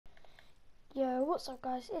what's up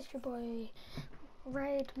guys, it's your boy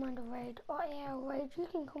Raid, Manda Raid, or AL Raid. You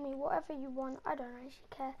can call me whatever you want, I don't actually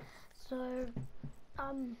care. So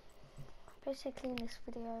basically in this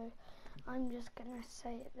video I'm just gonna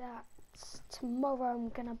say that tomorrow I'm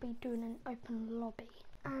gonna be doing an open lobby,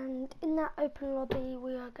 and in that open lobby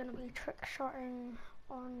we are gonna be trick shotting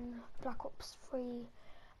on Black Ops 3.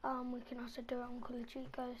 We can also do it on Call of Duty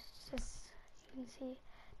Ghosts. As you can see,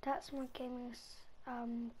 that's my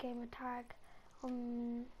gamer tag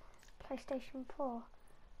on PlayStation 4.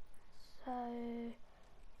 So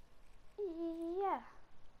yeah,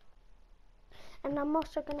 and I'm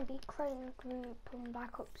also going to be creating a group on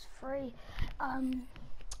Black Ops 3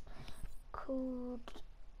 called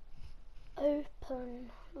Open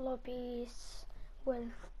Lobbies with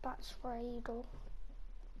Bats Raid, or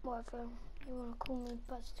whatever you want to call me,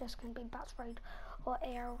 but it's just going to be Bats Raid or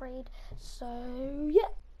AR Raid. So yeah.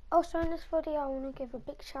 Also in this video I want to give a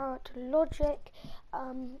big shout out to Logic,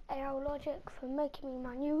 AL Logic, for making me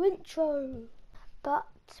my new intro. But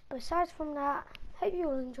besides from that, hope you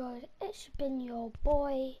all enjoyed. It's been your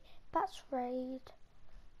boy Bats Raid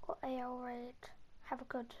or AL Raid. Have a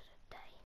good